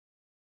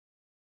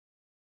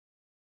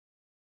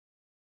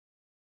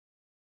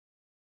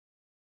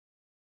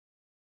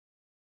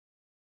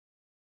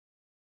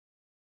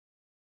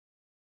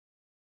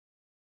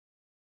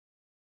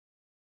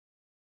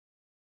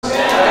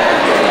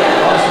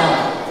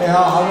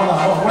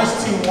where's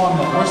team one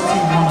now? Where's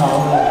team one now?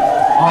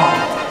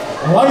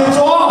 Light it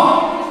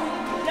off!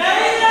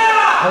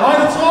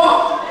 Light it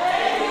off!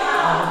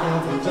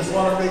 Okay. Just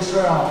want to make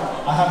sure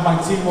I have my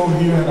team over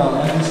here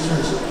at this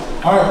church.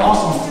 All right,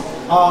 awesome.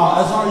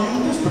 As our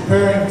youth is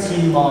preparing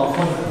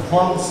for the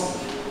performance,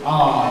 I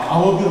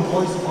will be the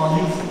voice of our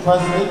youth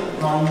president,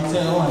 Brian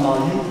Mateo, and our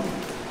youth.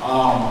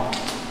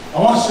 I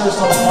want to share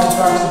some fun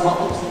facts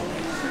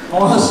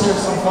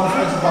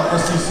about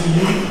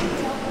SCCU.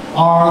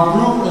 Our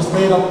group is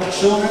made up of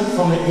children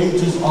from the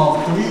ages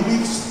of 3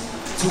 weeks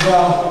to,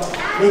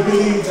 we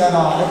believe that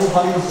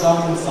everybody is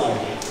young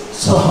inside.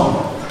 So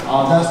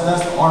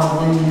that's our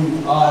main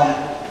youth.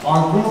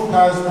 Our group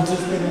has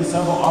participated in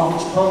several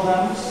outreach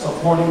programs,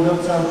 supporting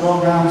military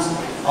programs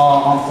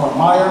on Fort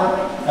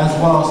Myer, as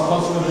well as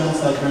cultural events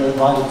that we're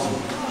invited to.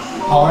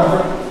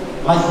 However,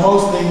 like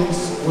most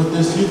things with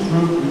this youth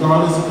group,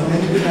 regardless of the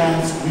many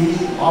demands we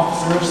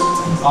officers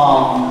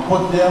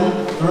put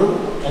them through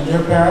and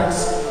their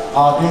parents,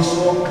 they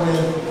show up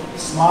with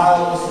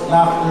smiles,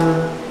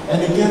 laughter,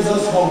 and it gives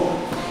us hope.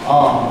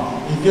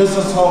 It gives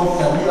us hope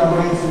that we are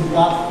raising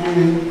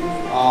God-fearing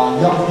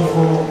young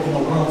people in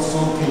a world so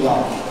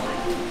chaotic.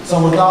 So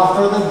without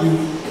further ado,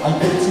 I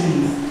give to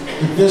you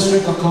the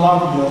District of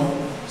Columbia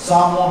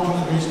Psalm 1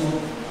 Congregational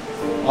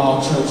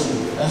Church,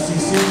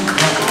 SEC.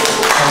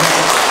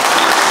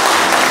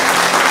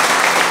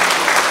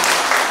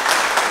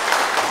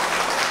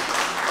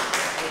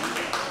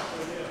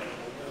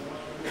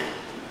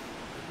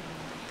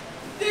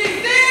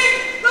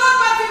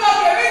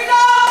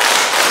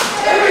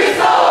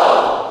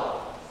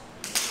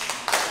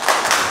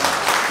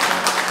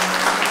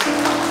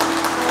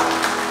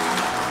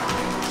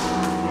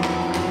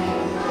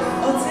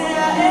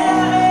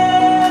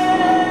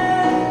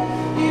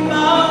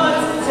 Imam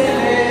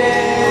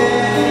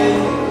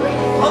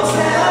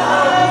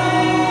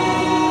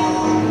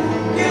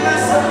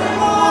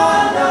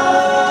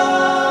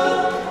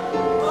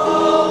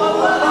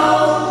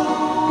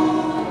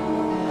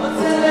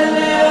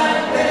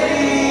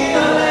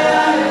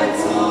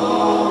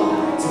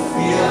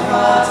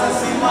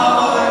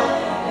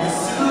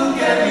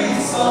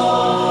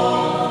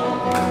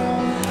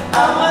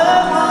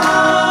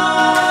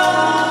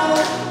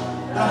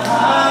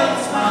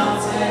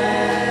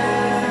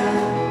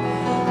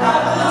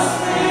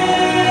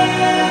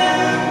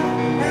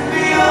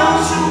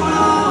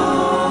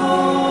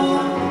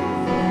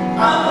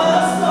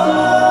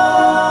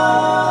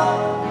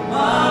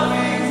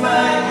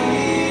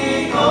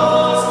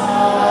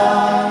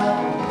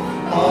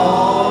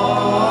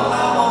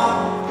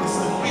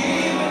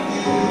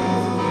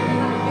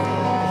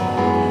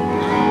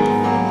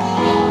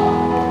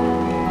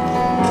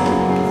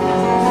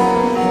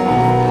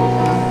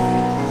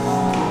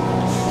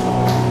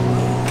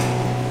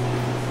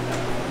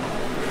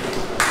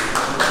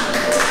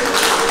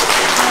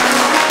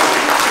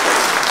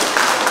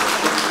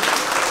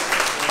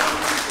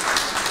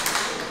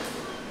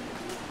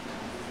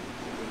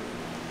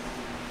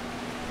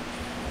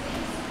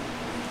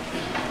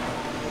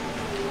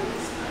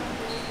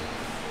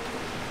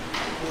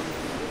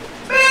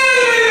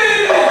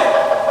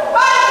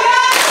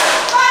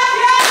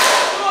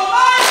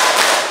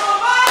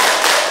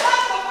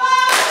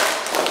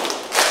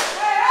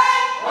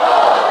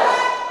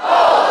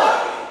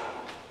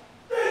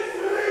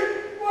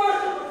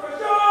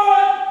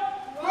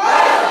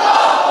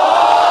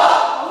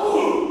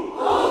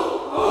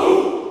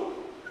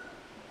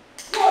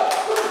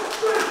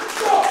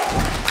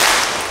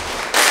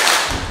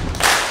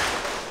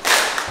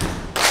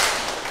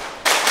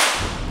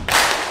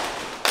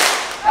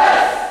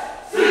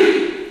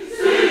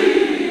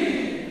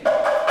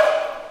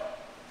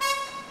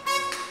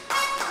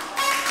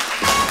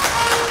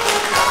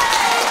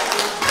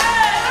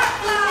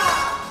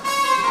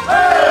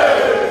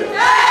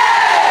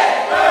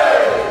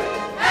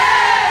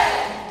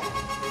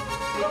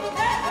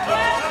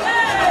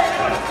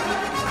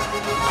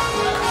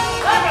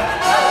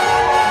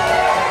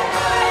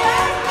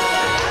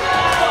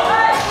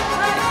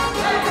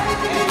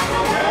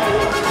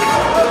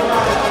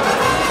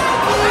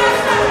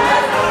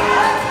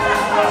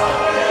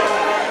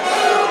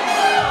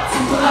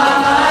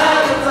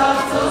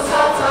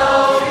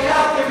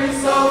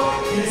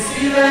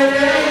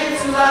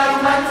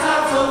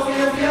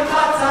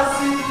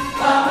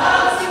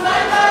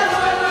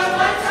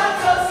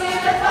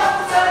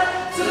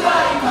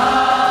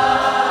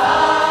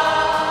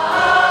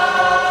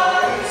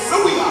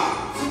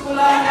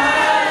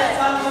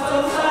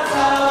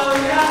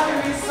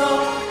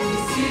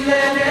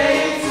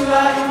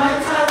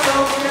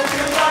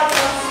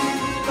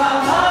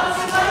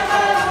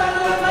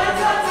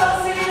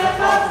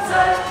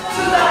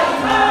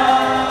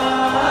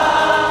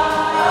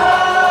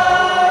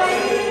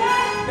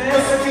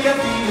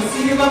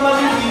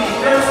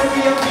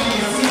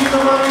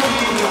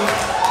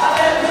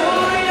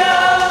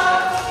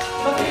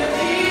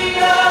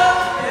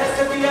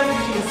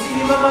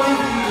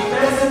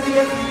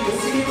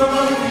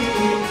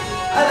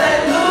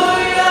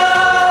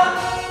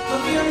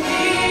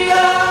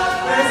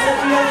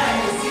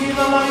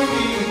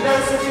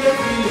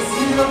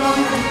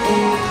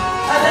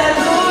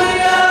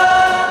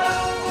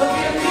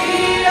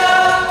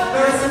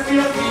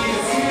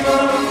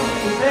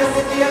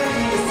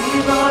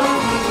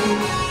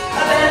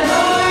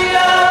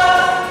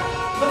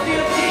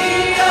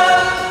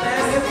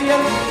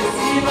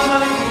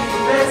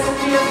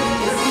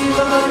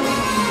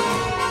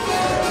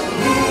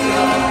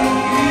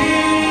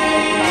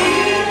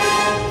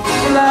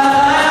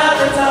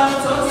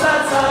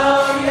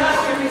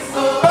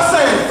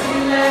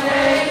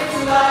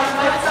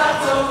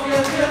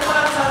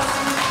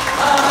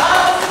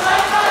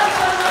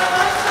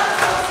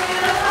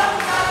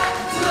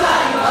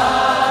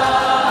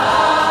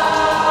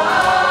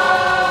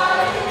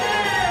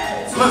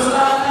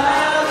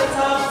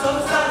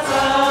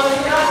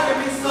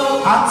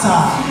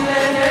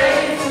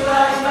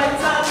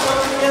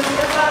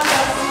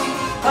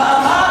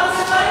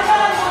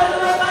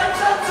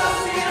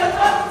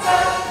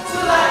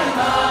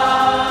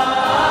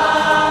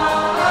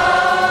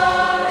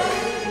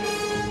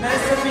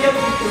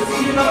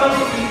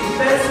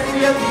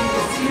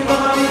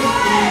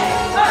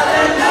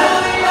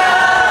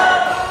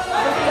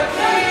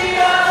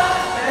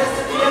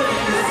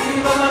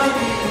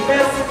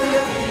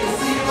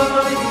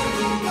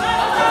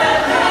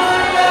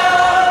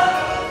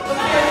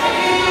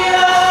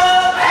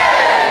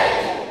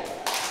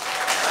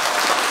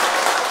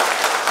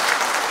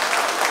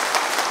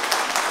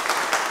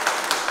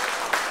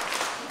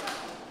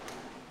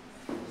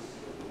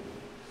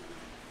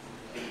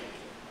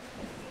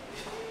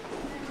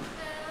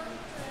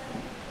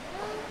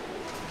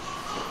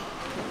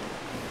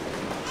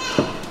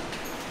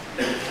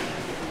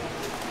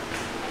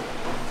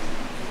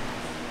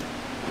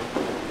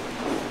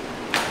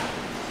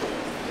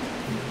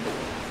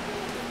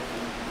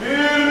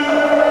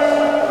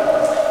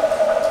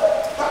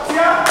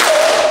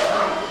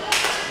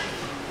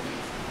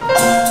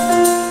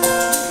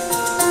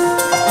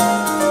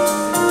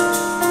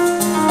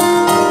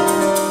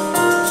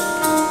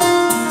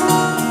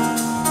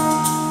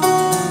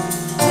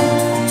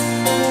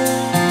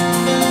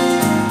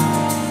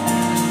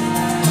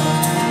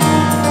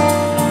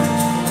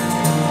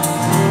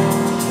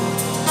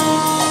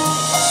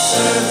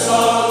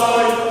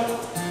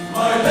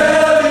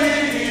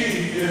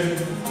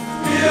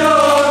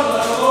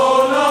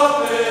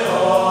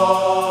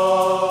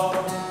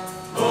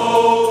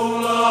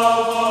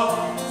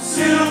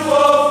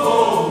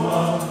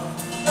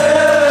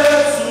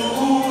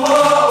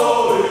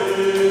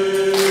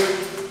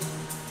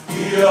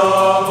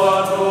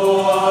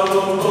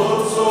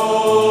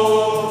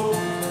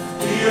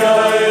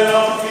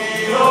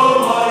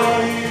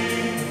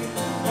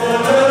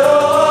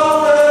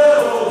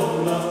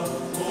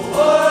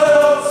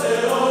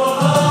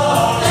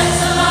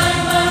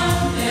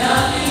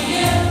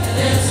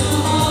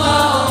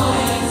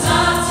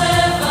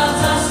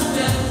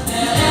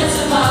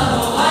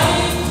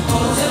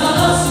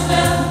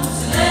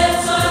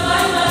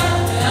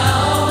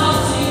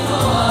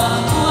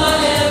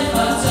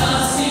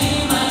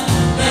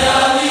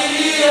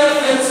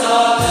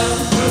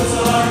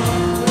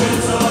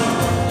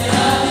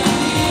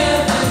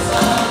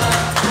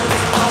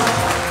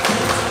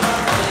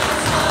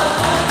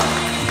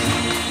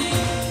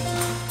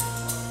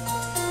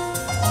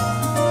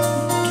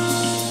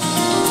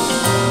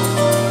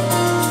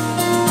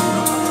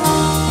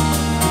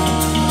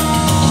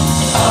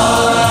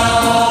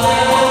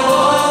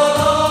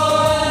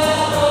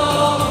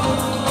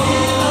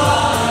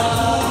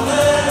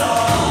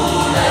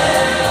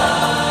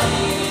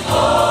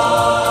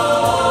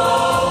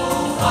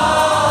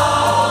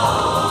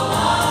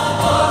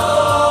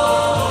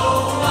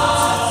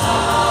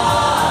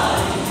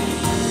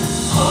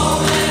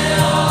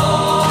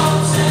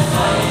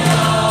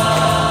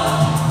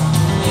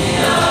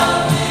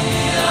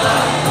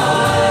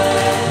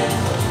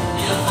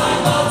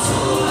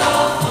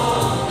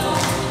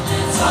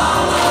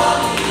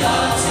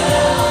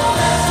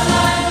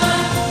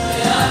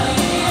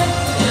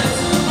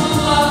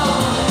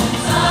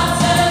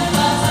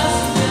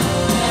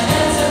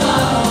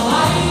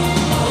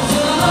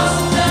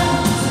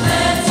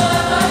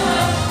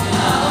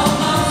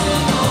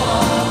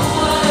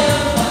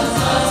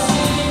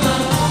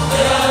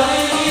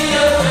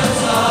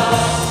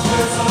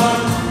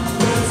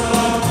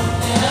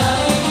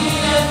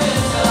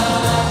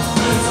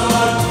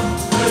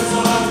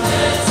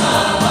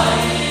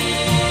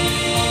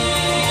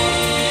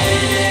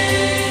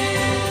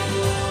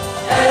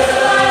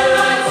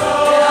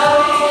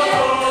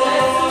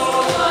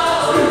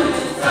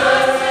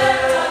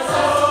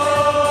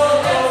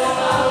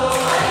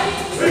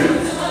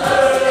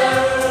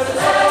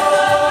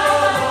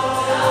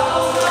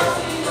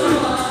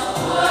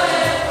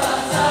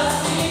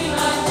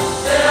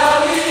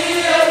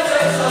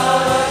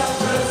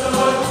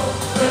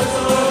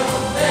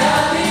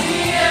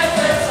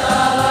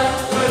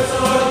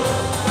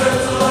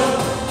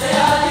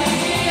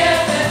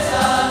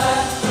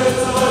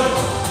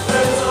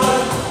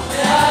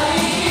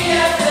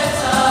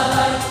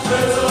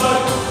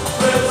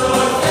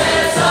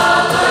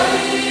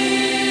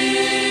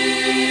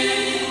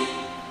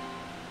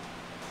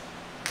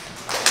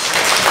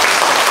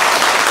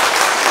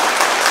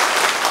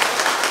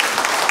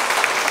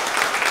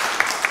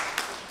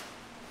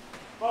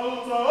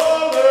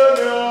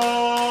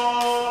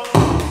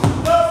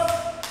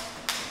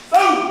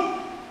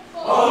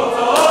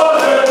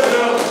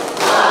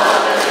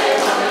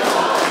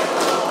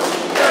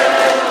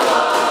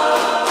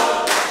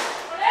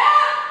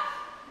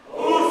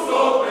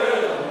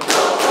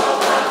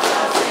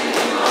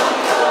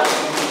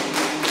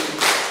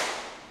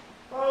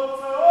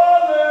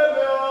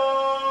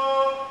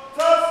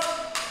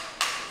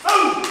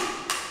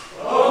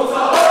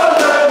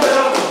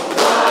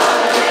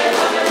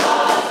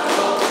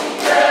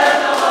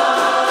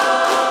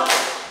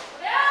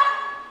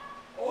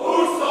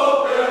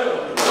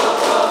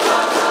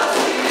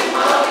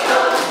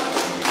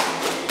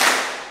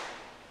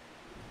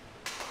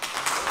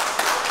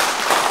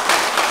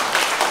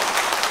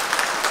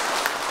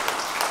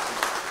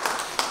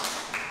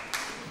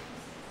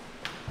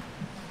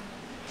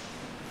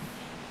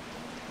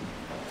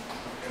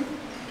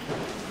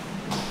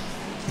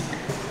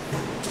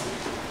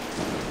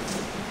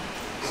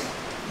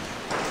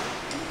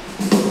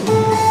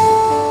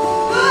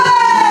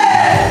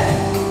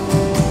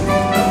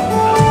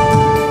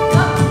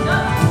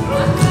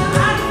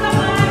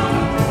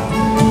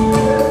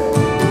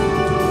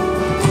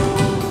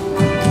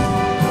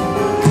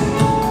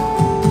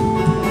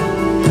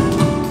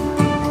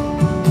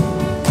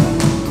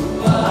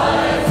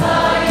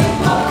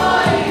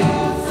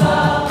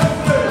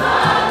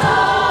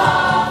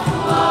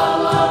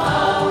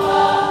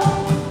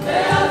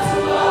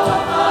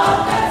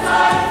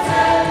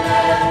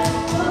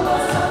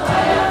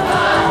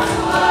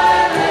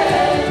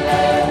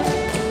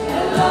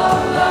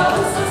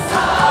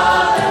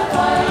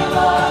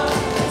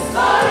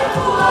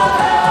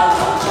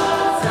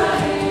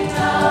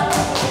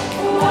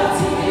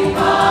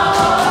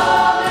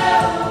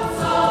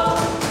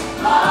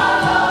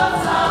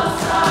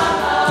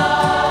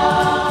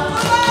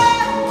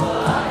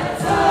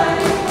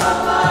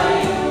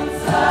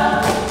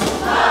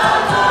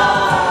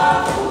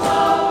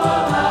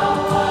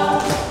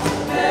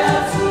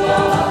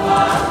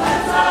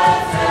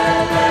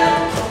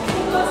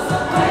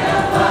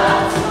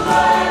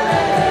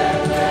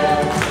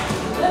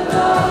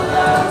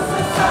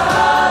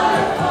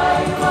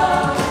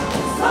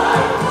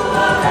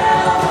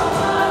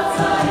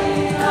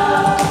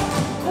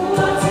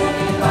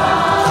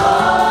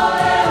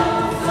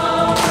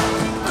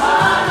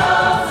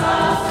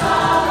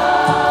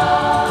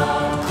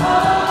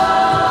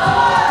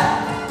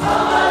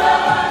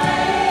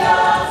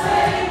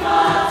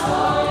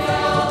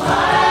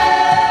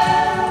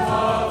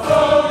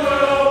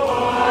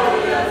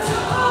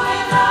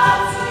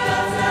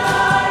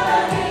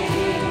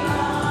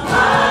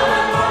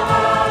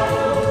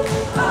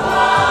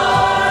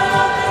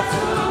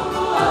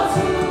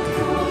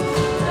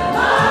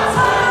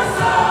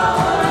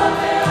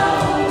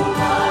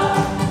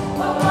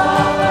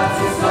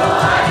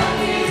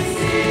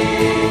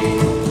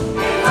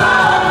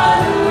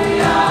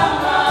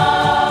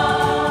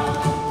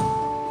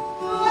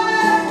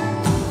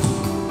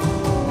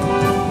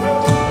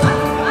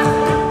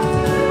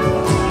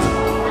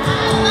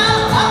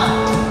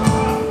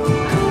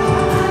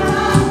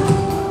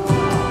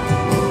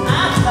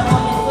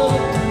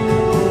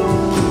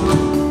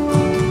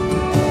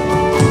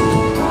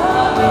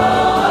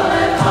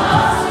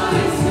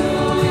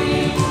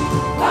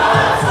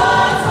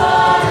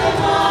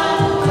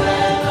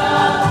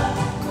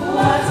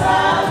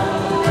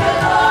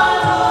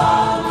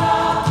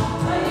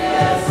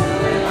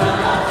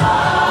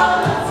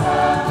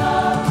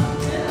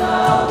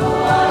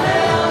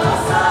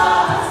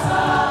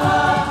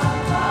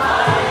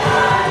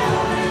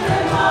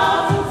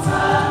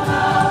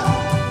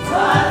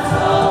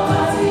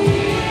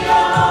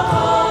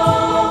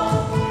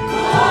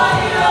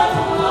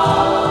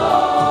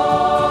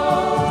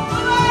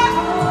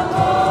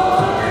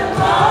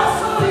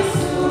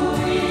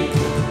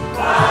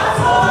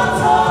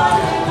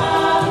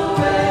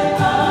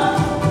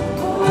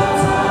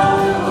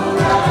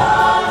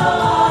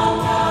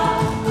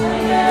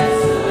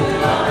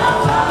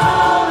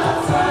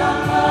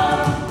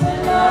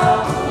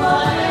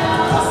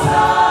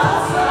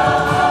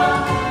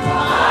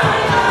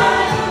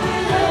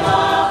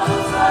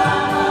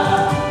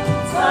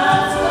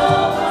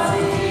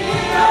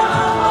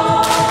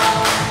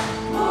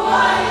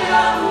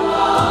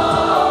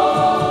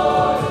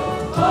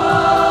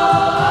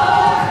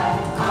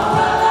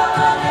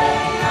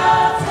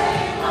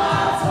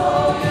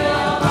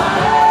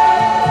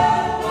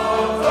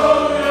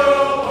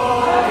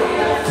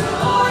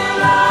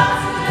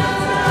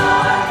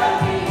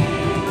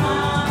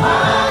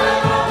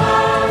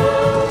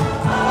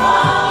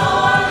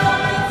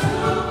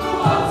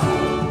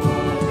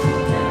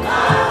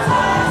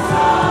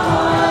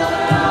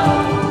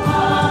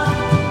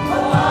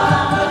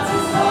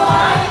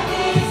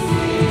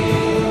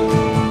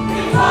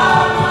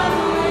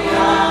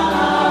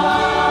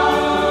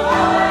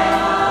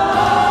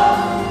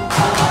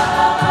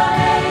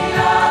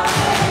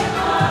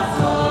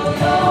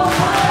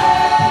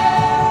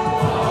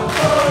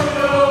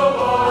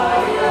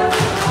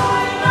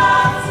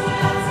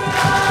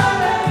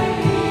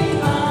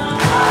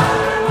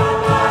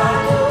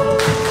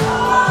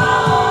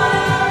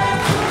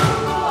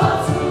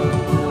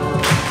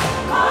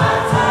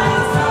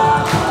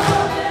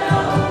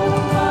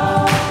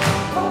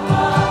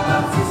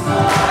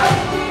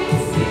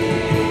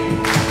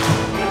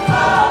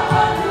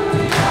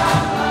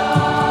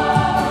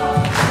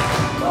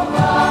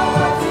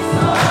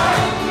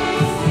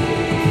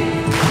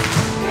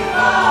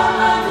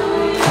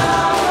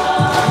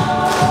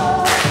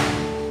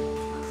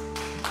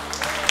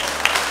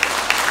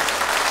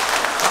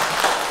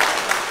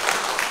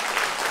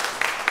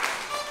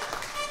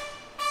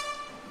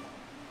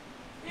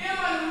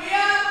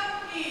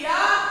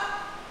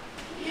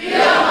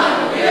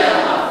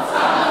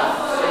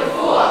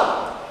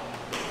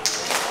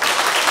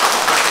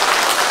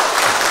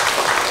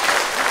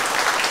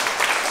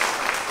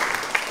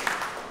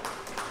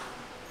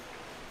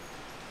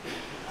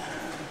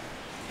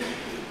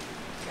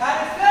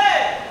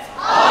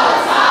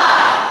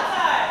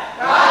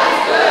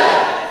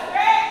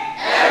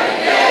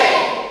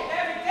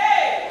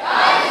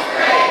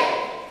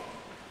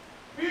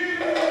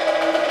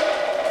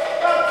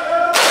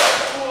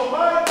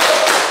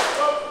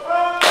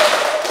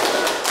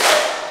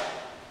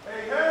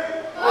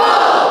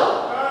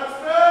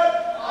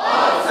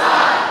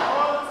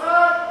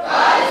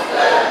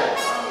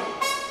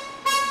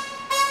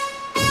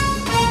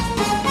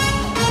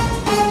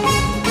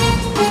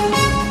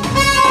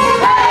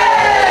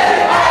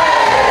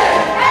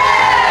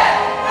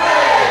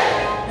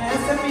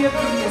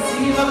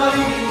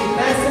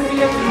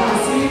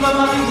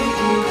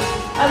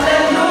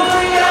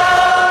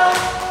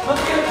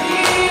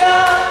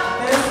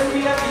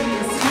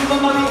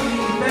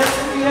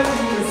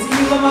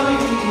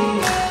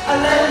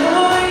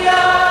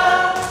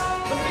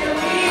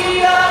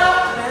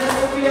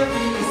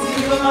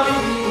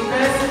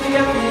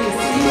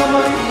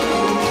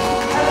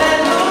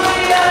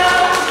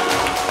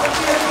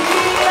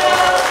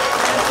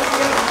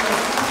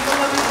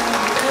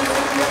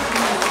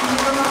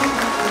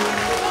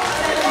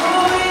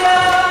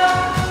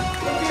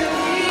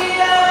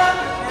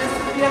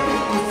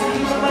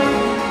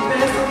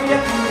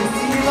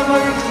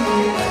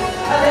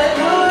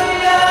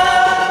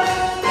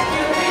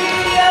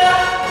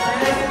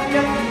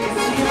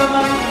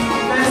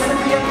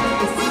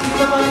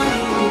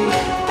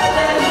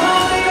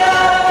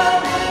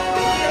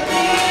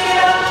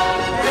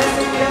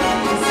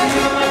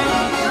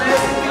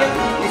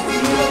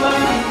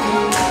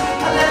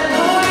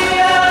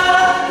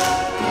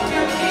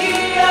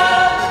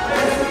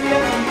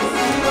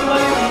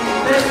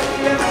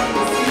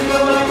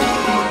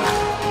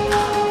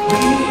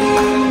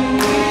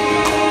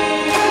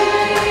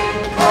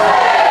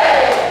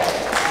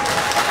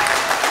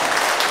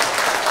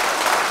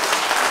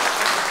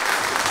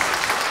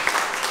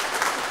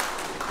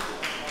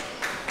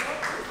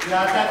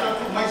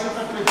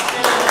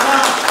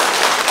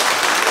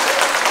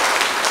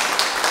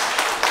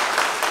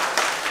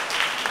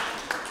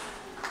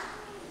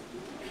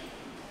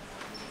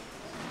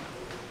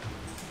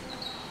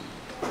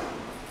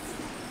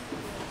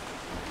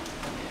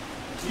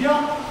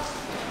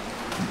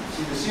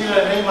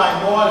mai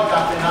moa,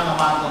 ka penanga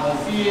mata mo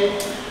fie,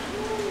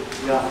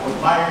 ia Fort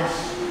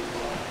Myers,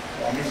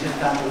 ia nisi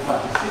tanto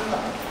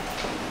whatisika.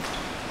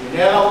 I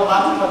rea lau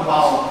matu ka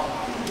wao,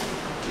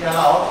 ia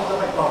la oto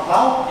ka mai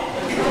pau.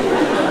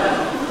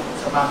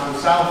 Sa matu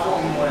sao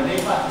po i mora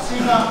nei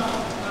whatisika,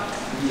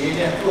 i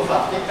ene atua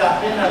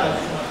whateka pena la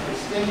suna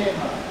Kristene,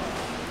 ma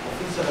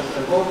ofisa la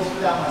Tagonis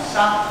pia ma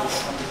Sapa,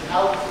 ma kisi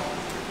au.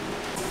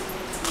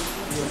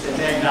 Io se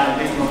ne nga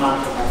nei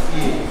mamata ka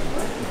fie,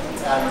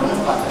 ia non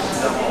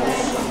whatisika mo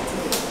osu.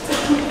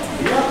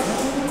 Ia.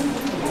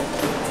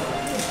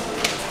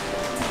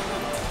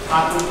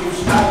 Aku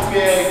kiuskai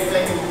pe kita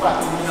ingin buat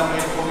guna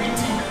mai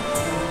komiti.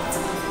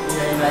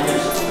 Ia ina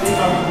Yesus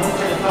lima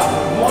minuto e fa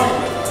moi.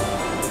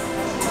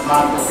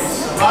 Marco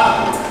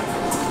Pesavado.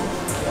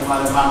 Ia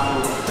male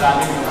Marco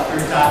Tani ka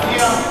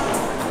pertania.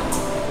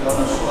 Ia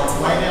ona sua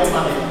kuaine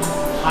male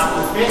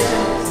Marco Pese.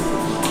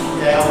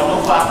 Ia ona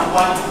fa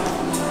kuan.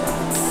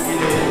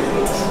 Ile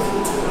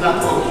una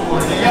ko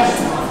ne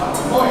Yesus fa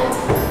moi.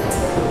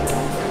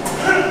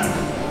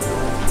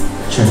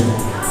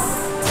 Check.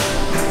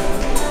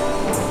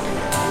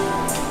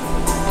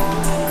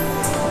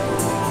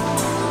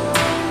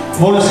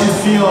 Mola si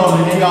fio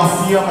le nega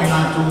fio mai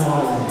nato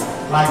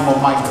lai mo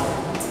mai.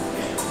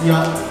 Ia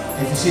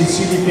e che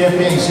si di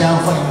pepe e se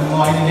fa in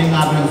noi ne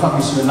nga ben fa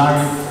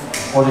missionario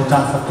o le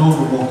ta fatto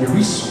mo che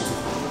riso.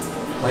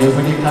 Ma io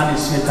vedi che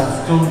si ta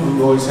fatto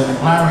lo se ne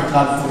Clara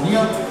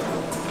California.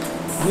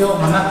 Io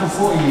manato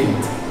fu ie.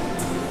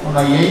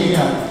 Ona ie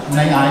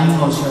nei ai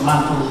no se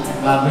manto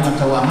la ben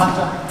tawa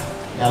mata.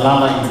 Ya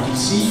la la in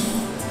DC.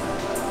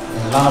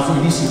 Ya la fu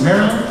in DC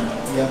Maryland.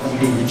 Ya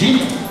in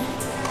Virginia.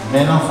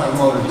 Nena fai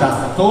mo le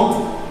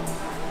tafato,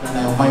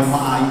 nana o mai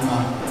mai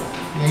ma,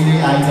 nei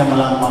ai da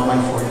malang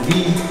mai for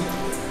di,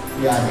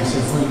 ya que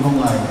se foi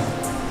lunga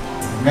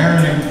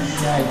Maryland,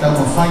 ya e tau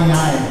fai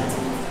ai,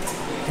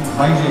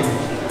 vai le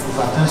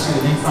fatasi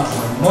le fa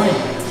moi.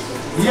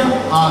 Ya,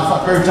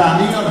 fa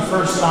pertania the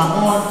First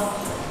Samoan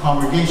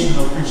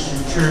Congregational Christian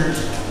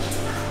Church.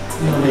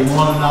 You know they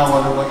want now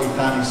what it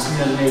can see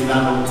le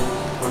nano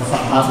o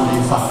fa mago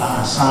le fa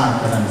asa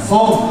kana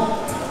fo.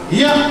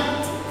 Ya.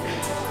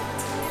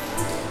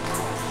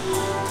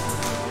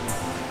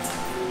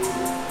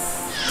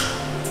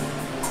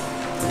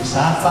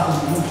 Sapa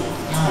ubu,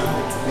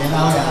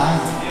 belau ya ay.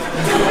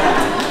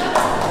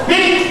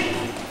 Big,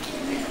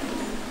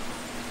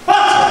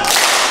 baca,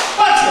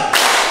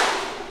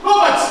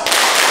 robots.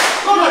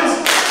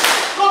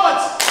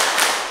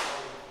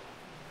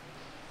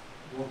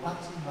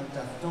 Robots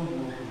macam tu.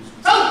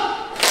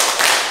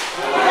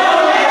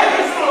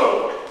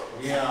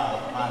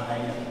 Ya,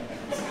 makanya.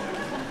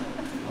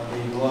 Kalau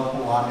dua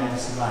puan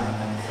selain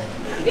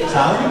ini.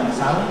 Sawi,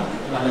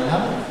 lalu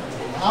apa?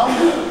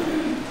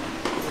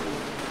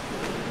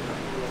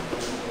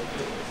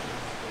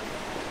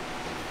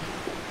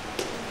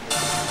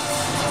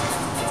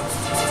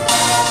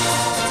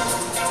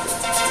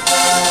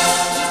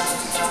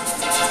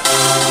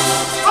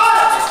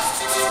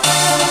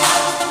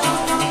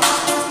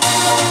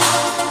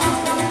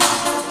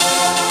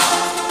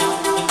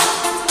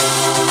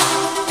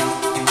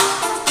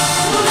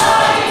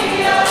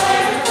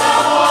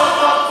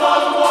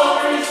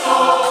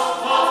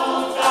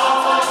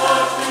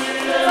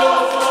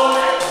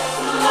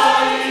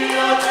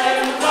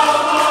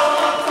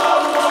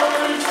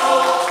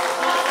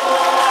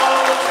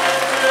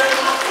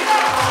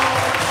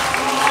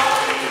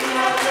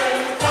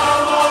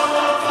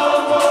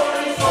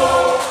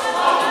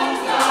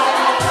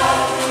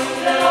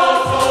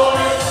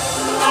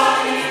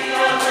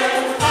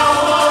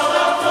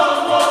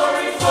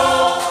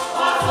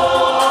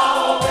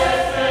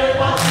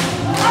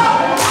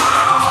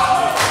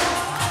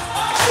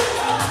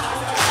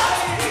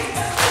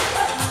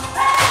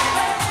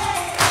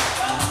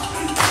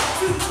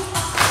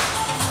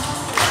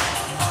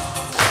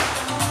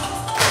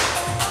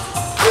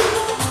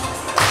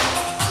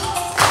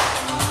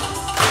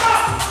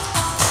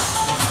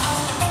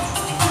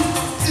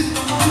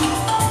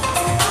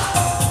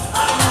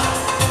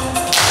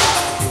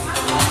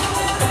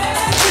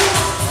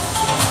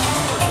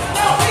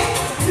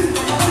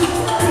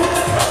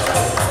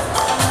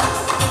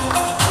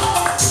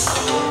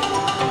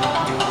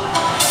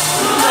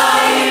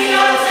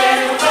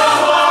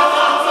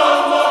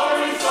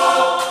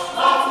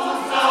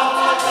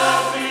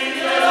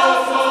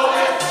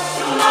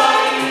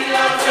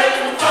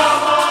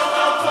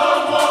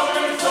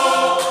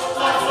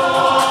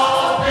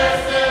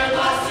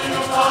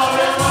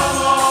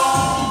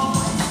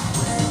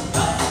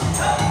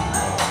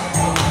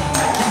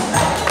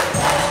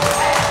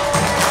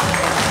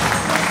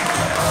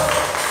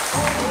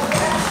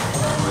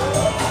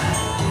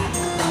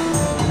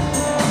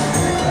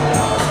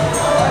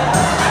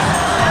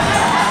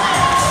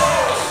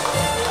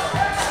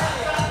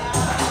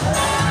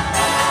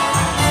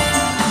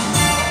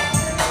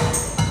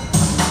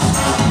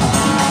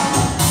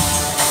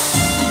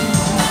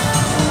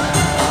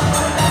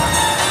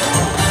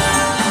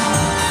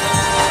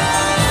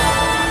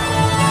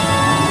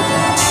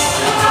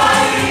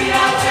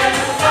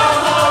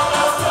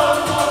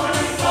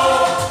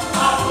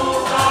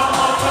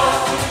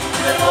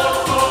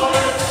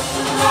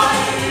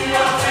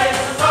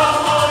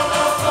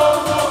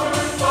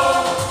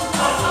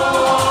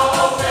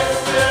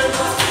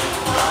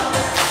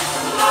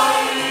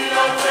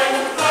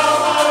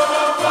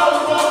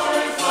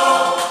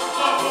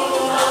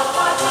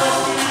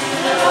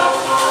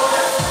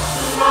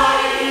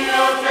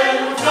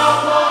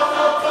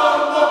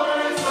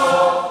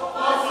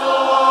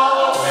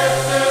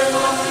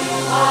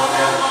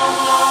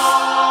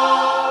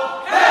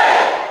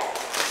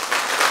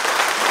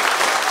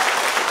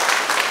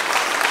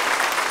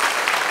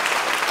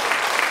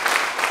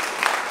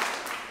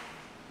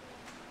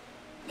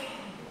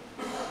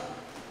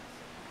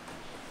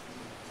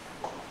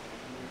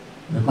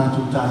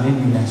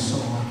 talini na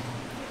soa.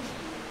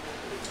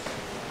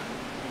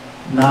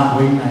 Na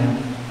wei na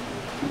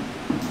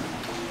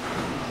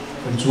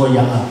penjua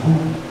yang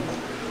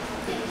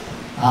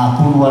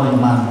aku wari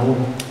mano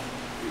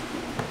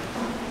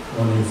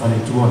oleh fale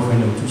tua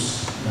fale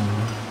tus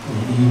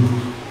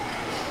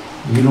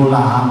ini lo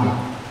laham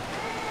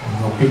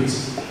lo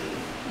pits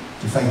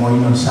di fai ngoi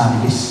non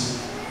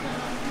sabis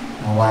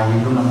awai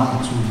lo na ma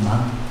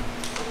cuma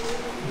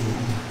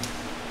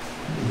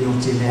dia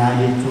cile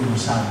aye tu no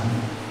sabi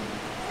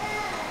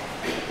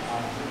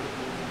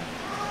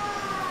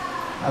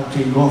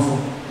aku lofo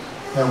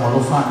é o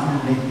lofa tu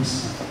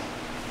nekis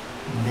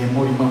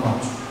memori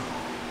mamatu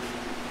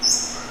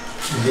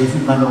ele fi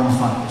mano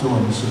fa tu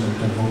ni so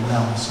ta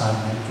vola sa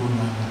na tu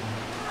na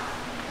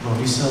lo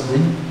visa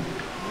bem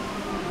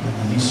na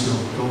início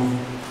to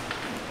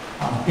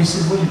a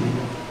pese boli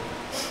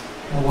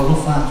é o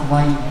lofa tu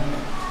mai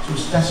tu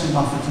stasi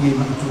mafati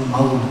ma tu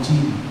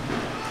maulti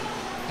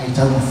ai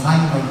ta no fai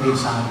mai pe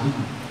sa ni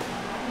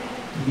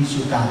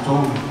início ta to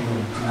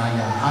eu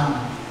tinha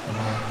han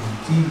na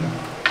antiga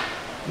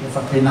e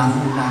fa pena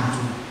fu na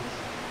tu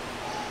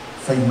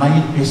fai mai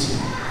pese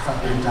fa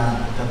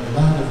pena the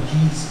blood of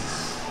Jesus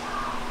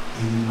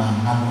in my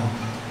mouth.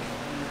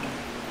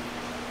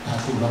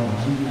 Aku bawa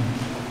lagi.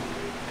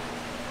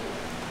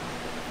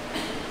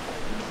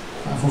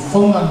 Aku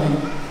fonga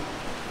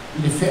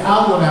le fe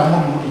algo le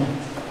amor mulia.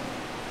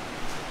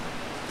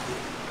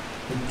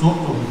 E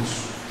todo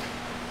isso.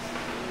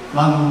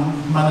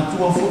 Mana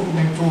tua fu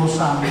ne tua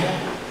samia.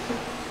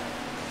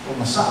 O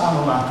masala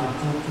lo la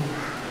tutu.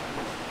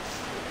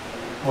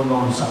 O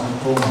no sa o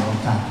toma o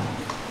tanto.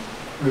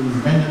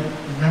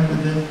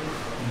 Remember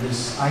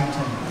this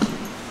item.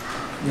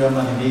 You're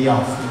not in the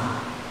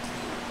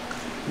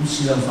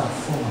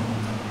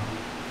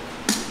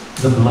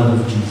the blood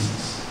of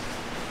Jesus.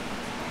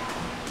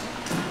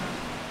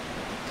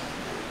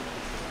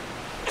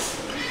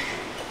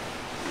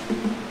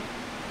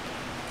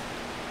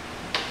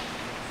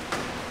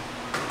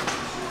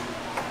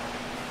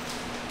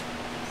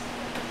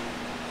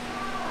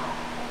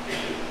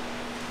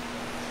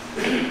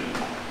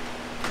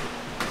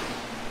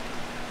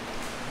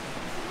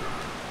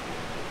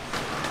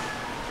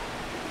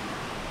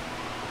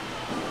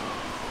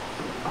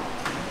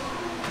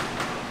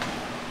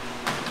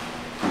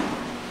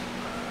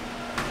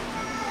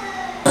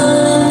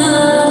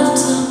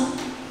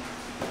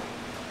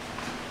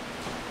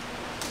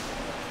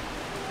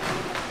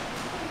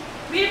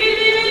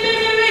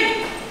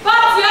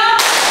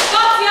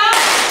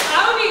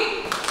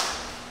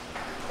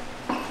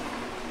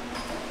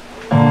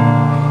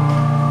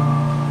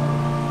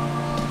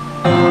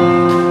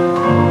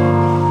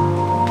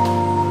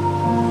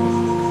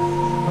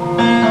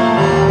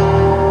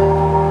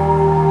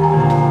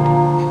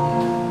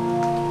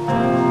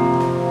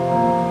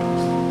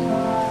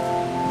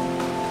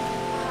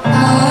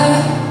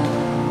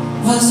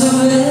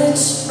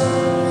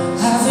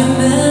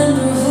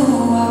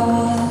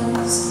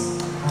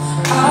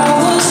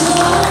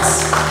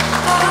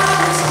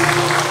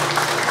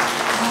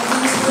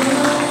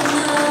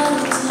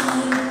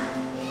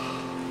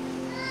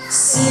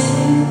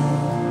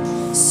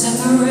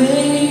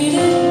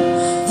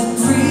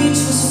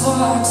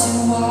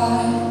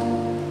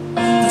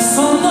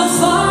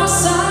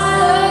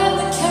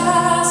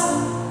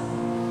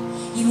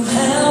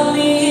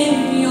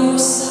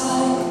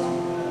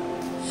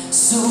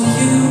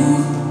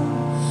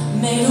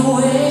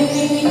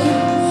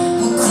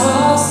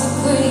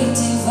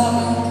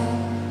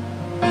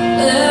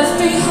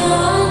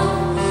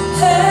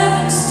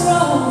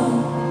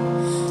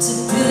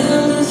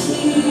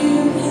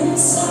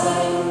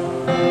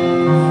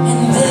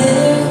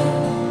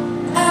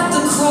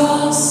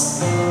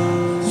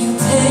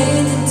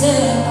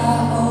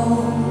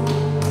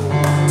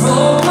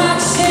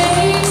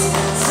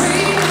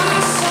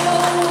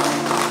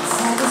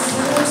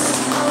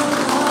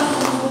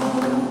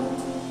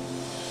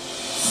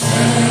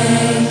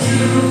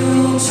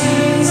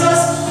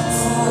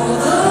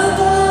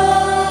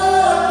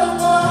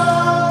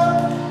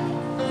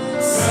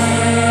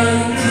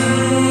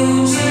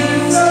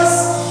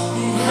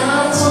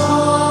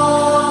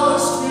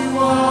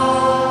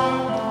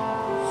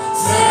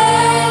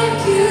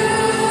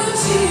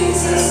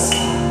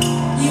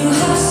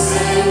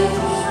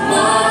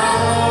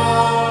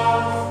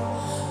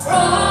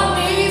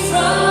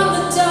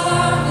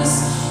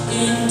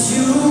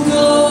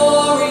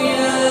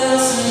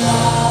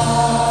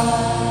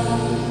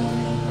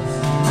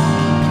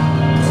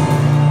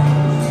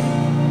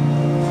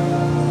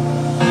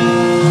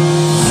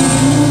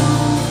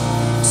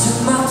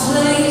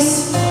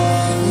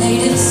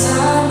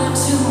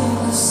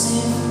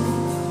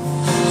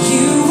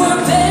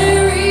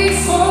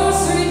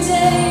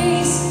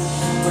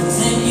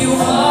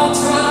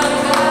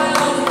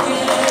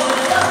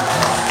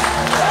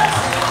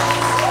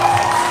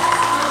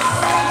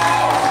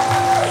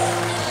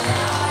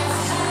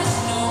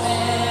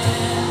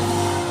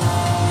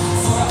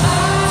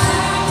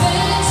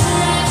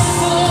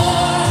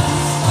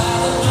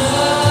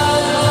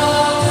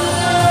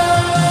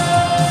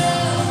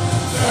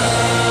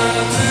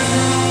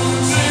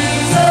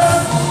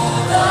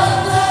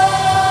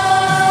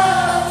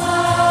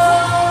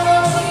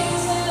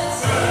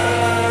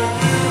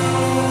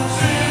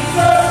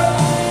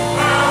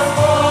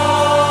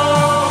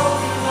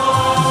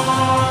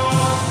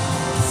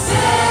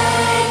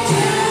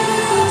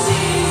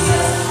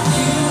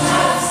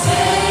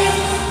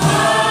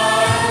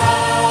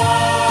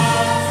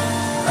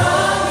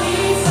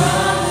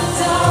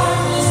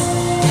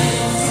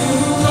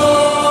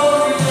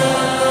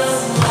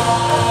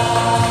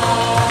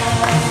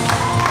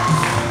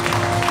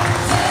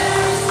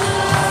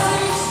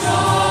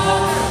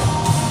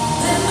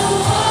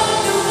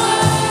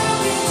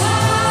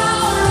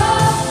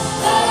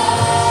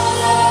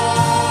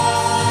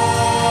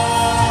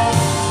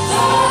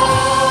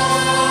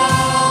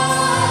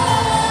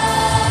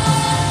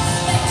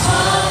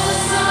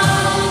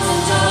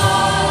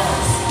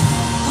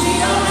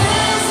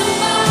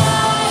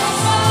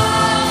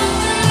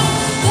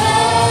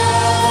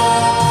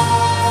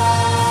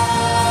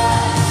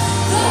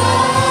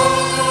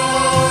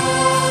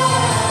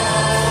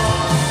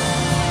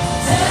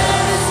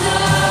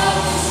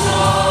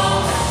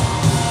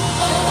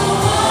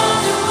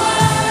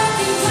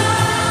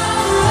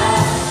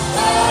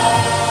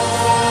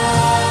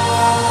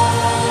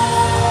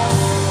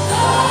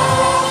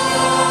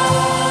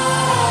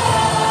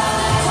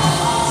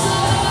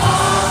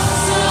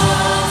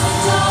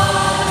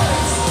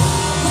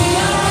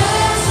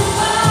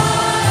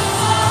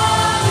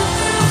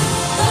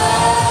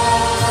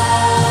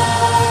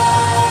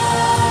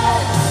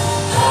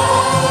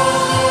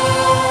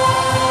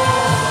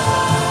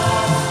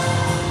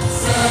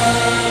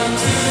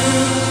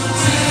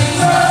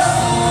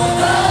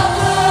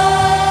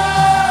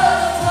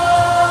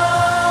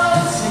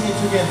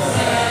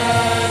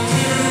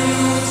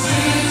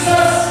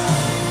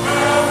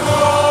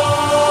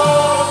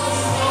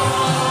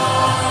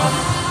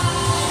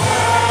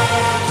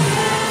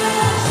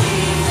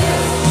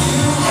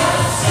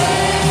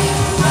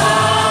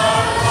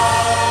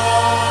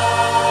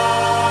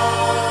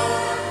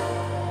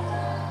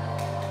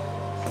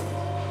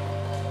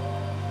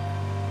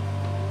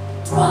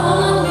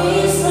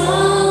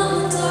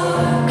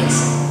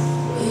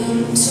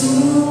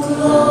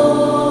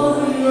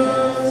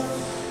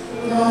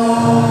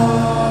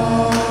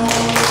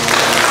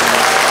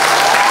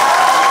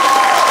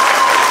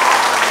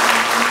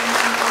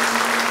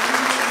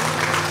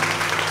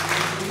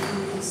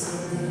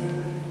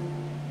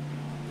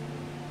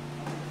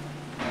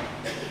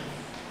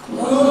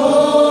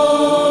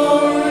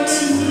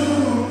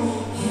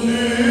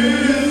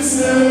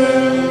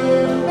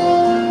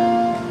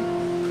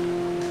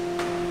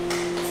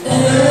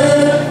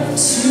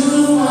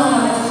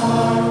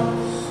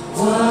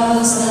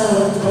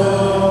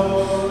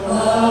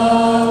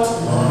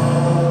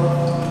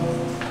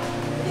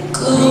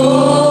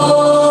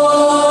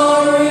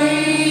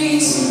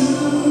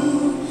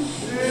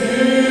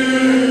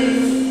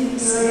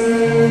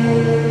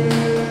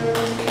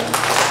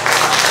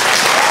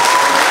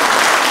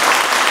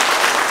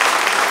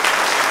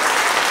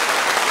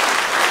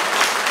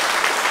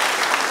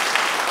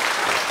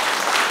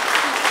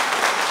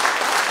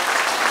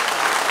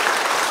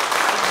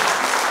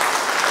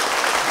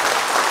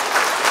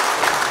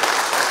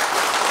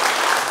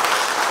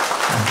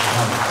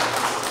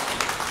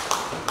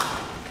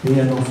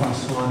 Dia no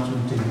fasoa tu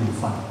te no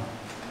fa.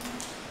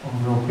 O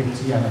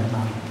petia la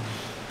na.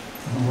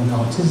 No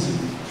na otezi.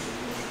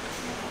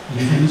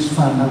 Ele is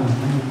fa na o no.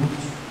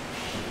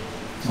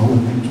 No we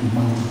to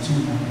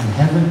mountain in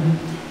heaven.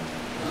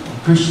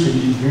 A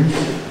Christian here.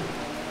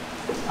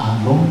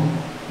 Alone,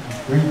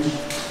 great,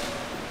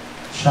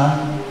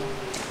 shine.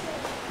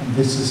 And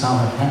this is how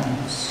our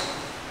parents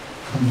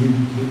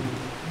communicate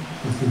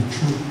with their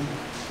children.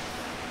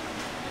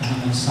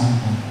 And I sign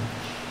them.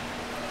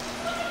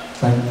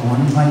 But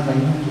only by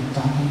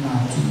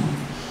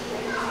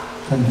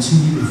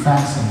continue to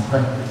fast and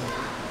pray.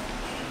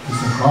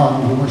 He's a God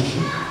we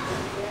worship.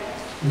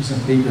 He's a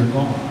bigger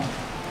God.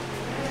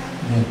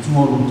 There are two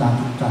of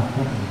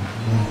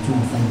two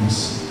famous.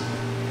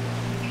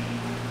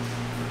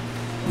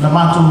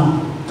 Lamatu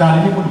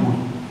tali ni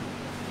pun.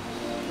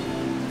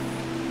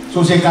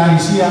 So se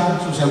kanisia,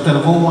 so se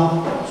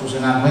Autalavou, so se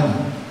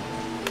Nanwena.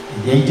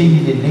 Ele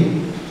tem de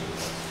lei.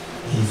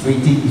 Ele foi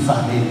ter de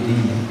fazer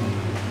de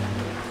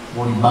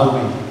Mori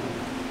bawe,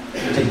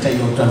 cai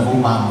Autalavou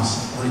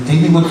mamas. Ori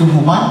temi motu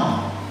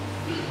mumai,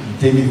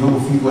 temi go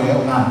figo e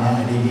ona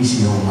ne ele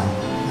disi o mai.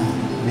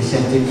 Le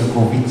sente que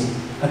COVID,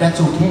 but that's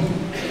okay.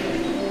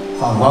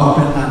 Fa wau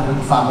per na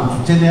fa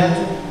ko tene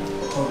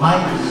for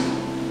mais,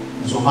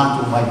 so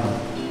mato vai.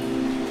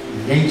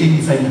 Ele tem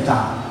de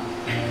enfrentar.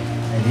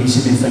 Ele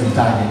se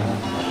enfrentar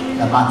ele.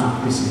 Da mato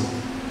precisa.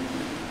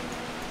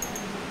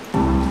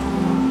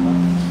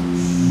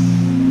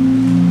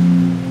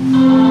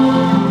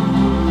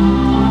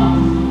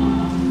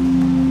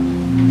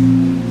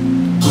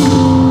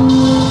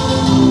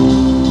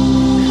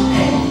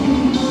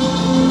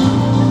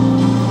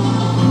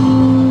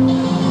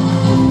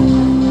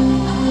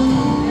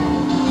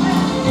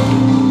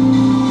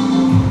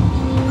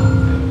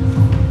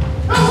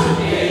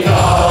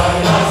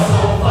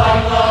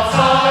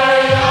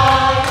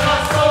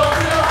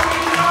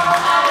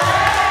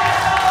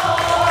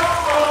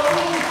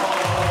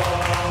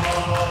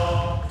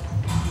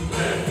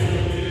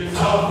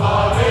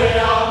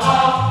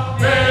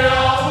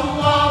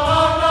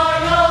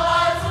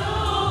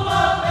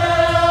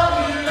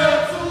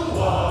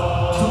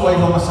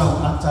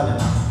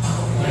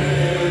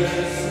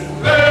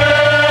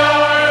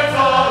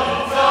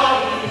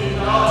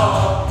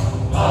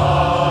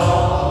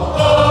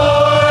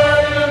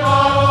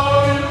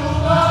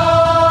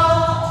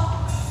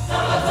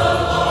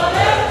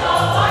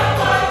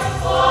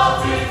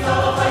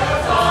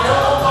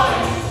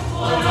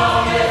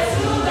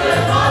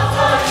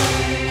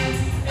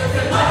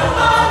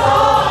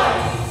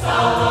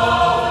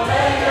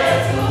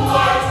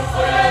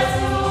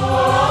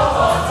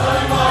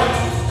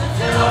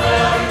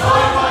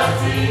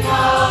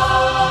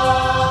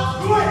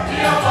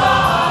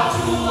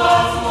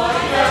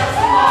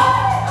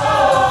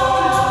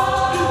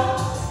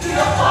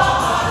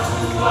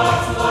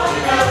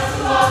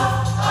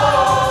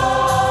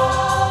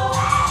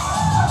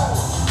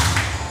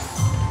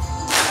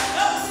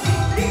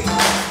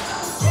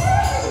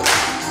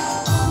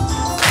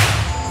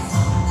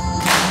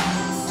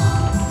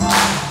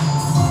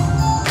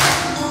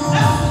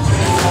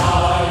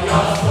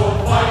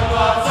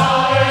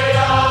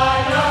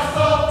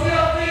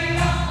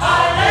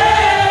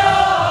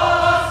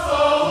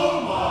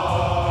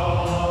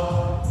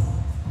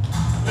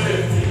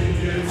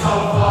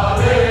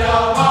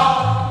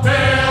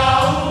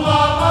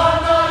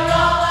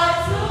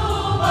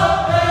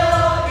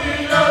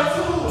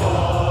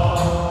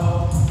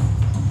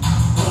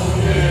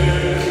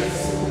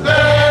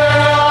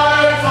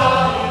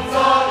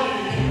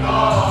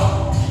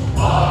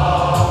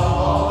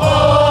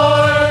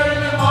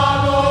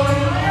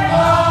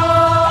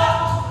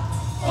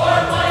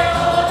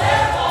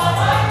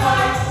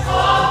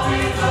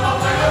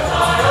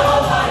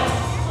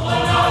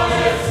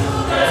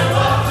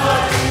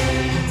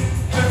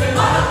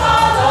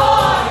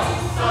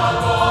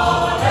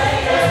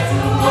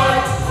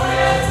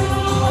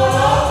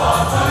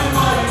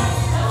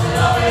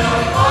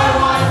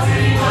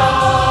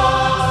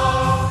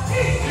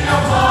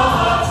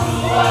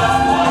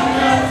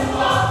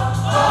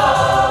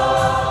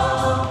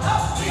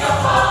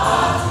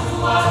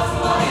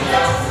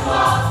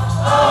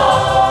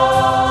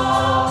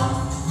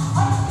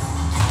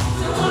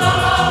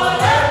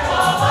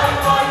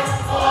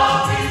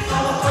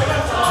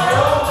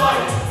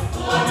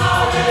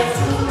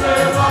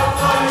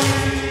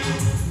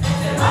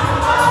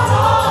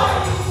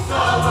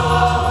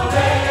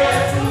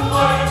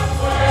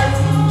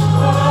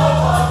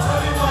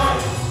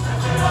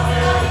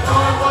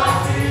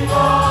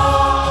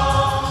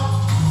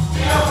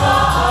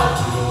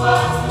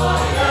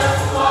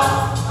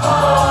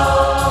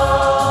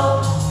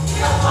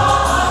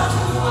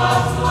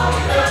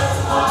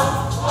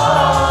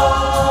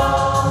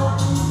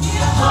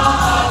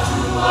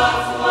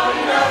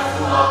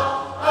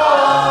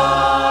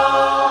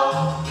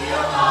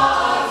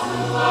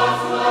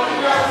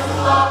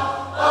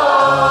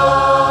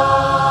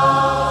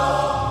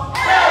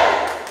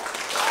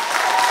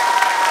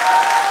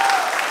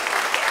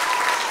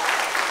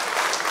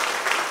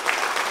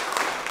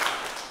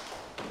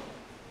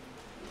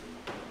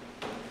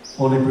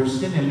 o le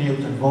presidente leo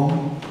Tupulaga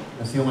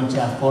le fiona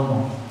tia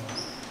kono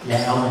ia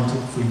auen te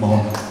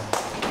Fremont.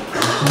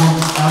 Tuo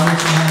auen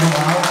te hano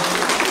au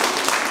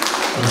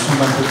o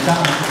suma te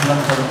taa te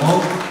kulang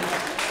Tupulaga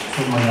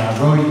suma ia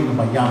roi i le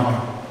mayama.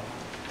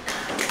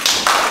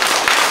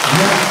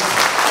 Ia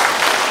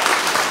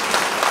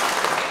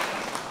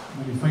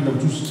mali whai lau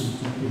tusi te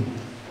tupe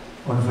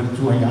o le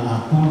whalitua ia a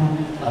pulu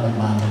a le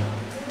mana.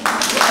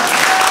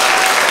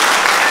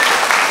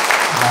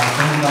 Ia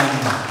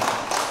taulanga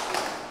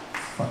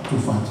tu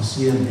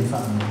fantasia le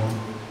whanau.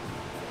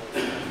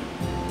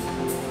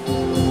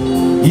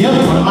 Ia,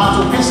 o le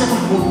mātou pese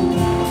kupu.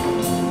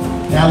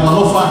 Ia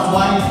walofa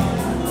atuai,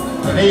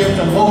 o rei o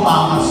te loma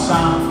a masa,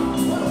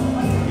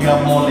 ia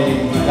mo le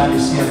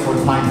Galicia for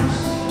Finance.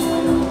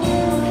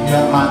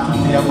 Ia mātou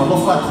te ia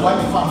walofa atuai,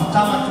 le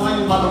whamutanga atuai,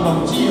 le manu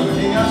lautia, le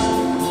reas,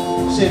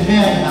 se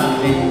mea i nā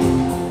le,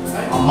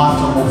 a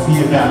mātou mo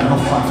fia bea no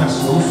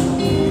fantasi osu.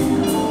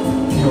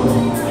 Ia o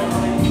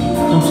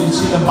tōsi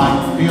sila mai,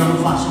 pia o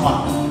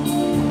whaswatu.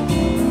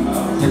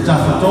 Le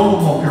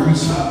tawhatolo mo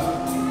Carissa,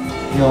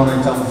 i o re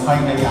tamu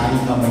whaina i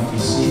ainga mai ki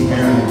si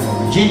Maryland o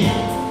Virginia.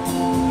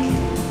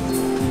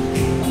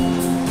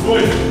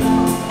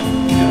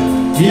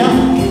 Ia,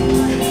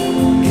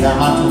 ia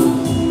matu